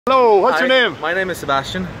Hello, what's Hi, your name? My name is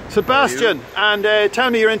Sebastian. Sebastian, and tell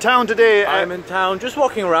me, you're in town today. I'm in town, just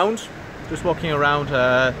walking around, looking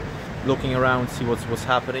around, see what's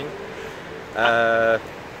happening. Yeah.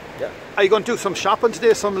 Are you going to do some shopping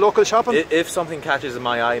today, some local shopping? If something catches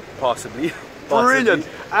my eye, possibly. Brilliant.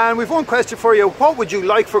 And we've one question for you. What would you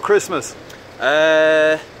like for Christmas?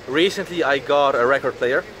 Recently I got a record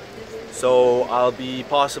player, so I'll be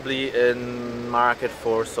possibly in market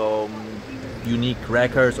for some unique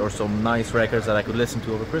records or some nice records that I could listen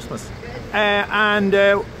to over Christmas. And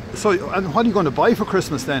what are you going to buy for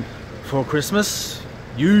Christmas then? For Christmas,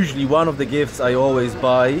 usually one of the gifts I always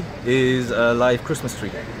buy is a live Christmas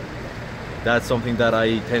tree. That's something that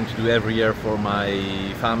I tend to do every year for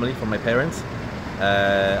my family, for my parents.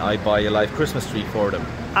 I buy a live Christmas tree for them.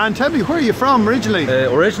 And tell me, where are you from originally?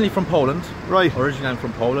 Originally from Poland. Right. Originally I'm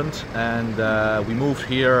from Poland, and we moved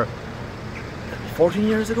here 14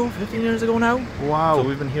 years ago, 15 years ago now. Wow. So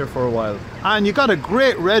we've been here for a while. And you got a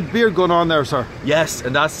great red beard going on there, sir. Yes,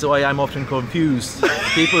 and that's why I'm often confused.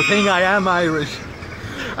 People think I am Irish.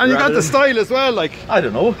 And you got the style as well, like. I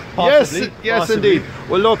don't know. Possibly, yes, possibly. indeed.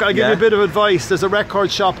 Well, look, I'll give you a bit of advice. There's a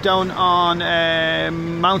record shop down on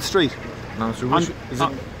Mount Street. Mount Street. Is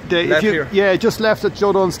it left here? Yeah, just left at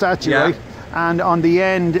Joe Dunn statue, right? And on the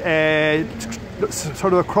end,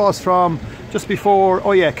 sort of across from, just before,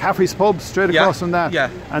 Caffrey's Pub, straight across from that. Yeah.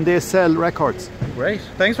 And they sell records. Great.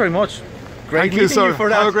 Thanks very much. Great Thank you, sir. for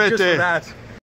that. Have a great Just day. For that.